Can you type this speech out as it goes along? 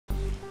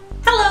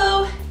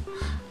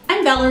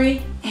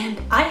Valerie,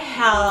 and I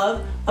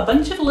have a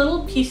bunch of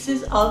little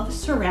pieces of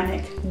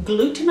ceramic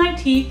glued to my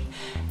teeth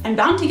and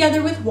bound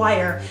together with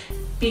wire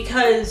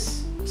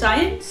because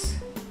science.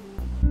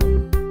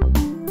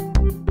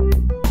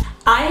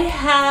 I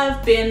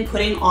have been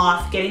putting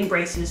off getting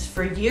braces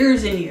for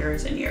years and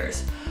years and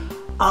years.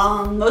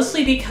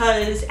 Mostly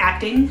because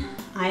acting,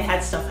 I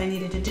had stuff I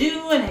needed to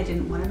do and I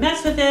didn't want to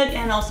mess with it,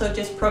 and also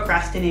just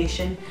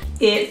procrastination.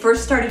 It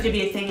first started to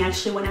be a thing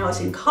actually when I was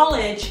in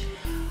college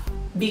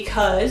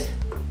because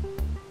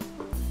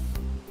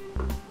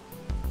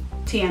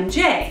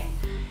TMJ.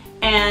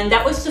 And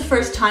that was the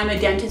first time a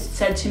dentist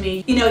said to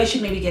me, you know, you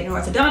should maybe get an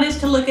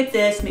orthodontist to look at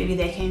this. Maybe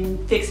they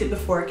can fix it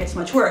before it gets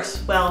much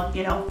worse. Well,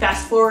 you know,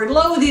 fast forward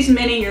these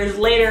many years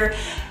later,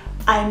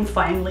 I'm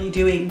finally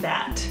doing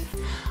that.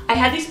 I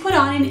had these put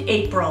on in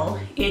April.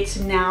 It's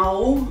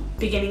now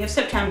beginning of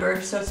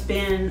September, so it's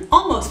been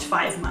almost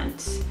 5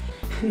 months.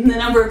 And the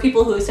number of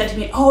people who have said to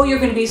me, oh, you're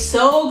gonna be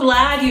so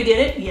glad you did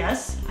it.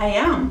 Yes, I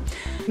am.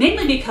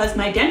 Mainly because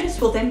my dentist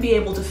will then be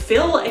able to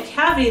fill a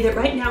cavity that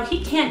right now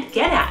he can't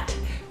get at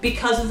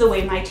because of the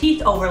way my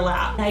teeth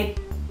overlap. I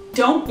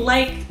don't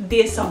like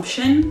the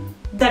assumption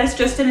that it's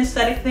just an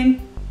aesthetic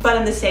thing, but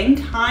at the same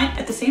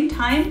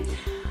time,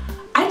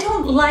 I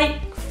don't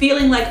like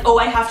feeling like, oh,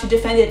 I have to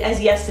defend it as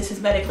yes, this is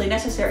medically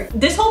necessary.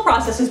 This whole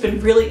process has been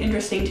really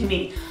interesting to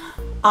me.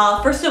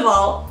 First of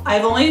all,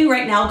 I've only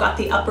right now got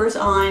the uppers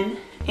on,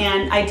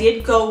 and I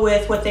did go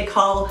with what they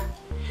call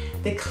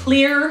the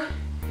clear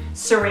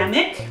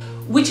ceramic,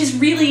 which is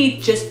really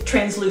just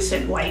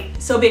translucent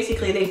white. So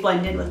basically they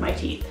blend in with my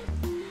teeth,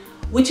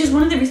 which is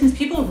one of the reasons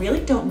people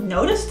really don't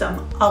notice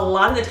them a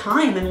lot of the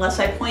time unless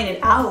I point it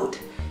out,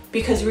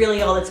 because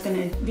really all that's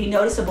going to be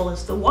noticeable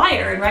is the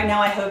wire, and right now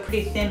I have a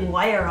pretty thin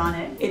wire on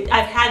it.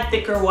 I've had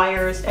thicker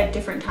wires at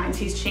different times.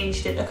 He's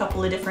changed it a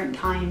couple of different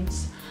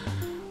times,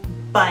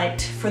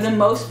 but for the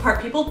most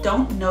part people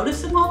don't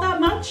notice them all that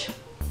much,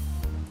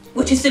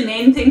 which is the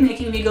main thing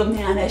making me go,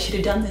 man, I should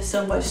have done this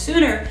so much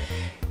sooner,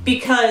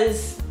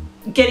 because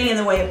getting in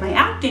the way of my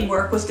acting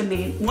work was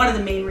one of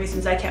the main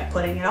reasons I kept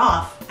putting it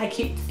off. I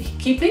keep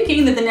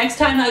thinking that the next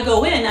time I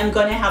go in, I'm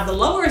going to have the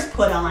lowers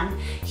put on.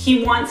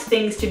 He wants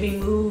things to be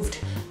moved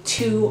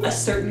to a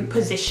certain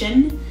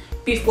position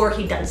before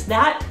he does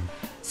that.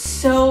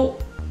 So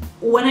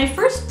when I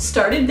first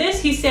started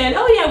this, he said,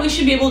 oh yeah, we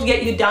should be able to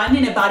get you done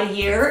in about a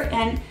year.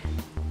 And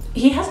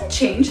he hasn't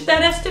changed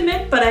that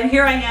estimate, but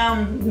here I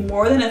am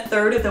more than a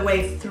third of the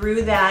way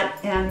through that,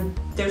 and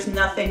there's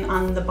nothing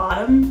on the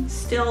bottom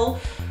still.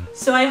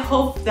 So I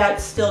hope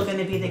that's still going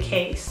to be the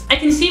case. I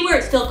can see where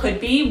it still could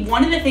be.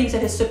 One of the things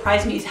that has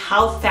surprised me is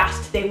how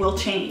fast they will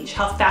change,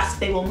 how fast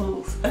they will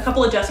move. A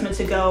couple adjustments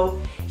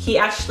ago, he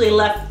actually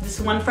left this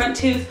one front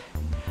tooth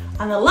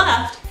on the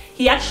left,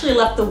 he actually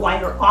left the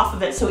wire off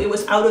of it, so it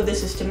was out of the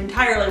system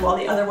entirely while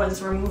the other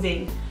ones were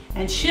moving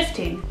and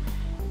shifting.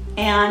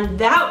 And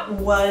that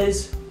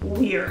was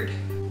weird.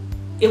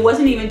 It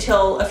wasn't even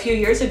till a few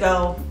years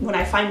ago when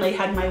I finally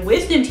had my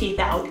wisdom teeth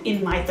out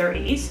in my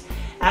 30s,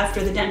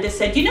 after the dentist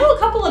said, you know, a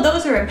couple of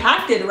those are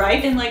impacted,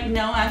 right? And like,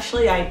 no,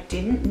 actually I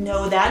didn't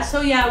know that. So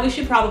yeah, we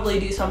should probably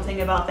do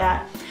something about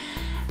that.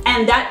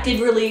 And that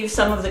did relieve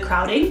some of the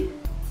crowding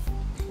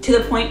to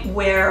the point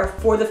where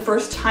for the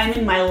first time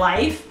in my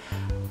life,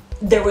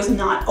 there was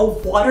not a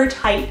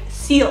watertight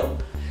seal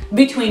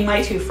between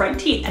my two front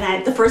teeth.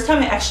 And the first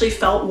time I actually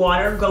felt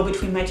water go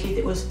between my teeth,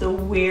 it was the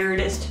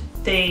weirdest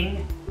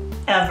thing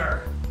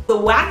ever. The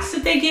wax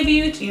that they give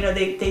you, you know,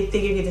 they give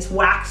you this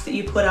wax that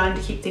you put on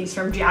to keep things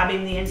from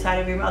jabbing the inside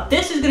of your mouth.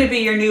 This is going to be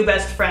your new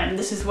best friend.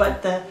 This is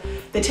what the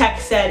tech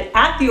said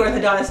at the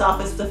orthodontist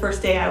office the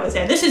first day I was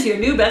there. This is your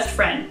new best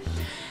friend.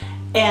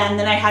 And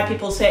then I had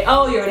people say,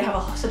 oh, you're going to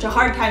have such a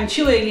hard time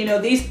chewing, you know,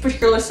 these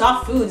particular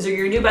soft foods are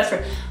your new best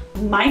friend.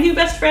 My new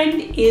best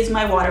friend is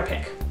my water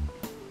pick.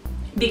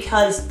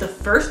 Because the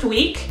first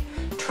week,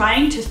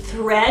 trying to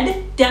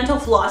thread dental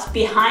floss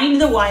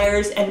behind the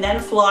wires and then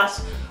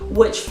floss,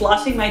 which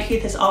flossing my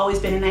teeth has always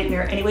been a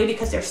nightmare anyway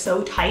because they're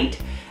so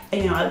tight.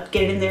 And, you know, I'll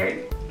get it in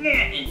there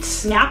and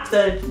snap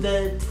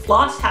the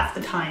floss half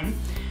the time.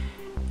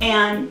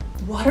 And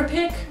water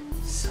pick,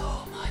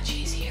 so much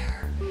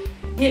easier.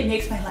 It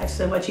makes my life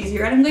so much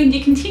easier, and I'm going to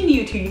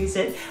continue to use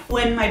it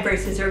when my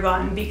braces are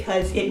gone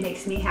because it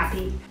makes me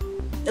happy.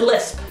 The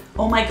lisp,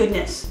 oh my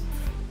goodness.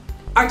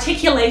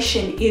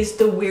 Articulation is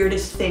the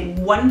weirdest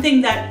thing. One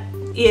thing that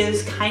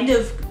is kind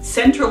of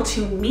central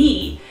to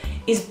me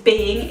is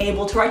being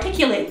able to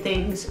articulate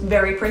things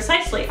very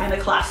precisely. I'm a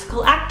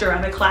classical actor,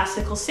 I'm a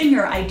classical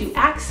singer, I do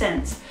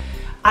accents.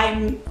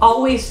 I'm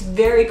always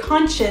very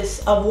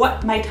conscious of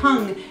what my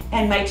tongue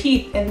and my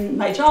teeth and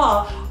my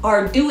jaw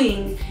are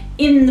doing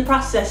in the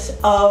process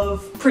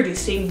of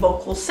producing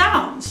vocal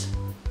sounds.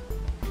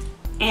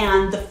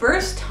 And the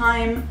first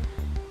time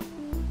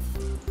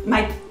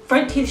my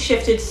front teeth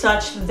shifted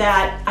such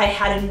that I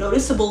had a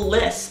noticeable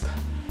lisp,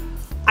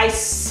 I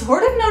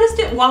sort of noticed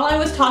it while I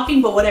was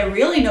talking, but what I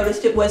really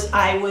noticed it was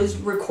I was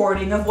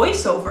recording a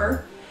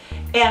voiceover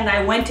And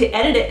I went to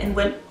edit it and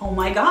went, oh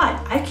my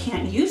God, I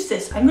can't use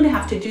this. I'm gonna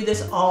have to do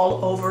this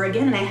all over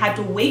again. And I had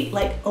to wait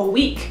like a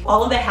week.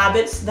 All of the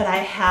habits that I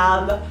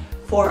have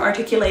for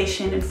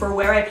articulation and for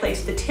where I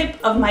place the tip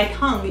of my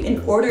tongue in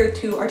order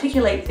to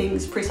articulate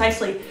things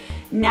precisely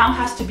now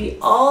has to be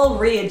all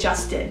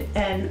readjusted,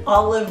 and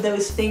all of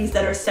those things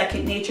that are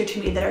second nature to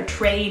me, that are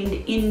trained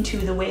into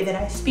the way that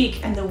I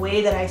speak and the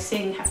way that I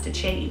sing, have to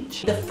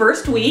change. The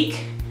first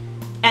week,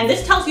 and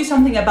this tells you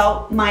something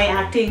about my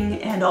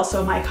acting and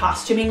also my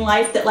costuming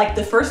life, that like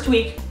the first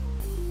week,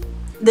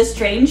 the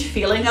strange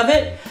feeling of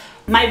it,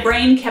 my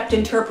brain kept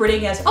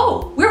interpreting as,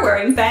 oh, we're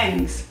wearing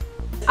fangs.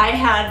 I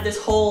had this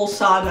whole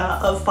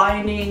saga of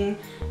finding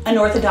an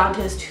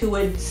orthodontist who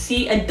would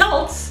see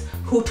adults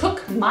who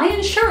took my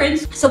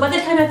insurance. So by the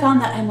time I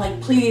found that, I'm like,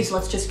 please,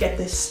 let's just get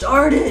this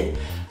started.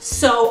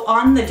 So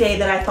on the day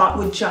that I thought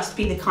would just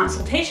be the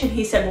consultation,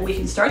 he said, well, we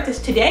can start this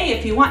today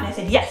if you want. And I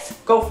said, yes,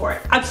 go for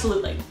it,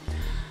 absolutely.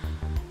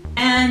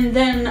 And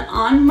then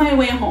on my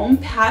way home,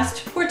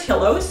 past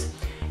Portillo's,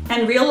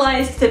 and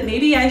realized that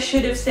maybe I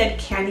should have said,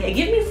 can you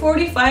give me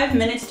 45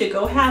 minutes to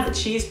go have a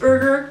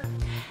cheeseburger?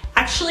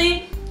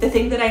 Actually, the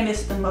thing that I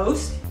miss the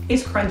most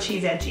is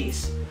crunchy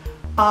veggies.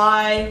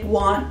 I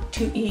want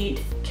to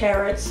eat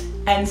carrots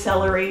and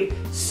celery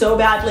so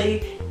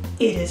badly,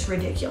 it is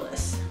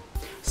ridiculous.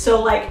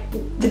 So like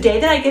the day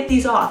that I get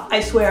these off,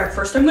 I swear,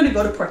 first I'm gonna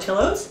go to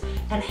Portillo's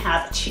and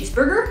have a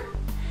cheeseburger,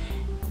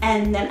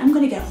 and then I'm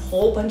gonna get a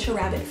whole bunch of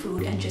rabbit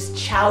food and just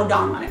chow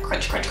down on it.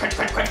 Crunch, crunch, crunch,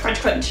 crunch, crunch, crunch,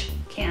 crunch.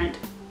 Can't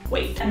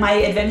wait. My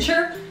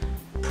adventure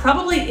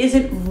probably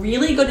isn't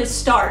really gonna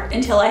start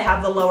until I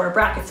have the lower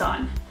brackets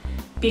on,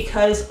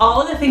 because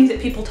all of the things that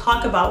people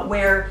talk about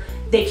where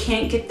they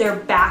can't get their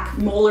back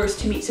molars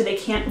to meet, so they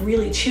can't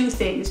really chew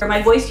things. Or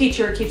my voice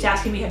teacher keeps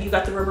asking me, have you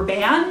got the rubber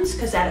bands?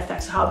 Because that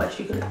affects how much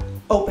you can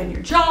open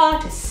your jaw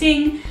to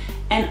sing.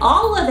 And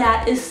all of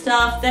that is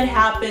stuff that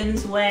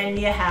happens when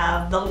you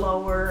have the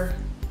lower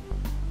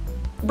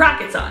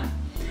brackets on.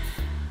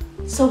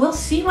 So we'll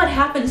see what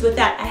happens with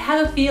that. I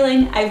have a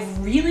feeling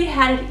I've really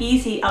had it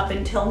easy up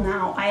until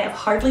now. I have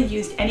hardly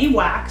used any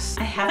wax.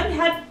 I haven't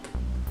had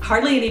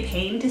hardly any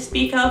pain to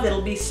speak of.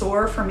 It'll be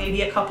sore for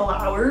maybe a couple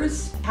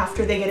hours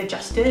after they get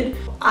adjusted.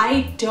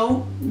 I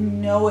don't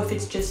know if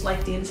it's just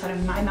like the inside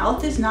of my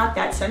mouth is not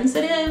that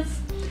sensitive,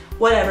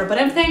 whatever, but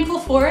I'm thankful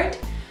for it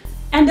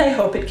and I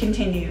hope it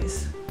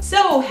continues.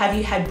 So have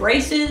you had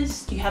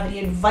braces? Do you have any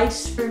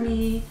advice for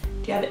me?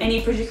 Do you have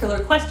any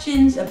particular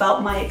questions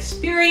about my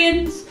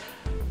experience?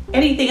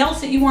 Anything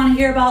else that you want to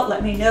hear about,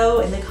 let me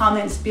know in the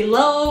comments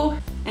below.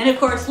 And of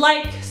course,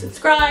 like,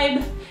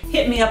 subscribe,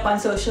 hit me up on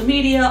social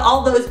media,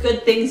 all those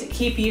good things that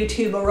keep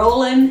YouTube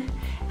a-rolling.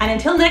 And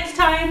until next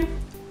time,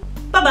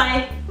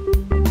 bye-bye.